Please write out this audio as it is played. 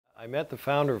I met the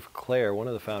founder of CLARE, one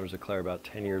of the founders of CLARE, about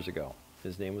 10 years ago.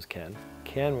 His name was Ken.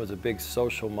 Ken was a big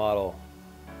social model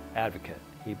advocate.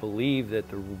 He believed that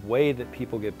the way that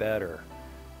people get better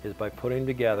is by putting them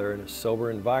together in a sober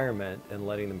environment and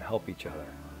letting them help each other.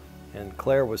 And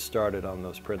CLARE was started on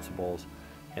those principles,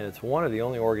 and it's one of the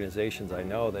only organizations I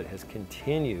know that has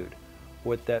continued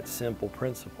with that simple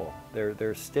principle.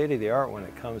 They're state-of-the-art when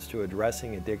it comes to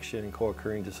addressing addiction and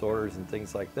co-occurring disorders and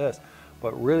things like this,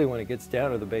 but really when it gets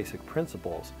down to the basic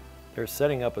principles, they're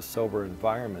setting up a sober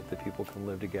environment that people can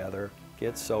live together,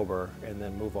 get sober, and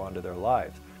then move on to their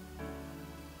lives.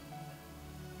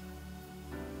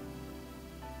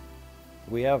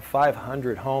 We have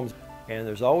 500 homes, and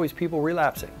there's always people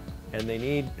relapsing, and they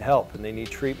need help and they need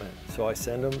treatment, so I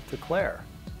send them to CLARE.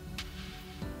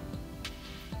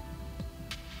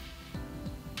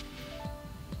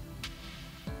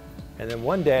 And then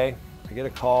one day, I get a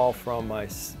call from my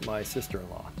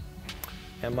sister-in-law,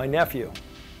 and my nephew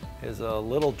is a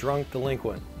little drunk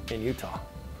delinquent in Utah.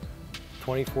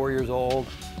 24 years old,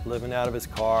 living out of his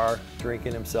car,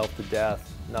 drinking himself to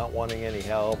death, not wanting any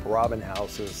help, robbing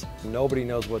houses. Nobody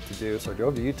knows what to do, so I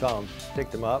drove to Utah and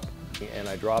picked him up, and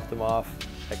I dropped him off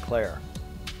at CLARE.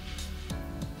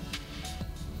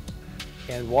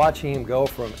 And watching him go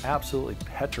from absolutely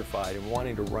petrified and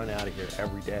wanting to run out of here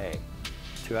every day,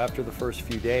 to after the first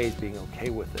few days being okay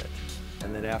with it.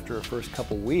 And then after the first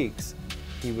couple weeks,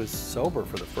 he was sober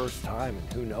for the first time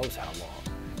in who knows how long.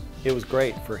 It was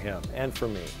great for him and for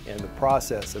me. And the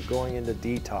process of going into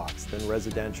detox, then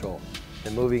residential,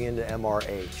 and moving into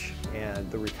MRH, and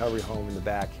the recovery home in the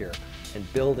back here,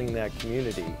 and building that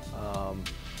community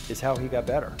is how he got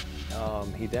better.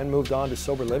 He then moved on to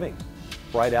sober living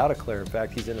right out of CLARE. In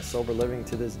fact, he's in a sober living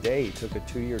to this day. He took a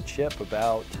 2-year chip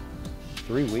about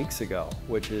 3 weeks ago,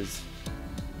 which is,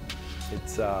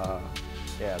 it's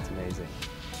amazing.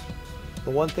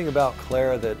 The one thing about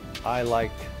CLARE that I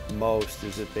like most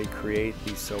is that they create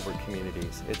these sober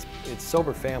communities. It's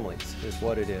sober families is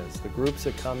what it is. The groups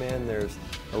that come in, there's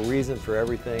a reason for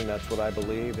everything. That's what I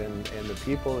believe. And the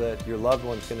people that your loved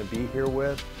one's going to be here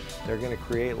with, they're going to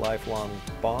create lifelong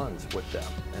bonds with them.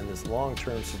 And this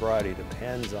long-term sobriety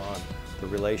depends on the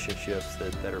relationships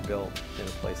that are built in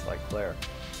a place like CLARE.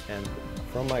 And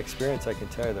from my experience, I can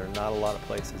tell you there are not a lot of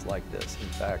places like this. In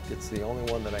fact, it's the only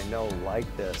one that I know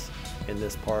like this in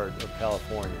this part of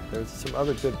California. There's some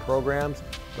other good programs,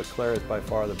 but CLARE is by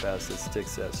far the best that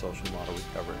sticks to that social model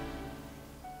recovery.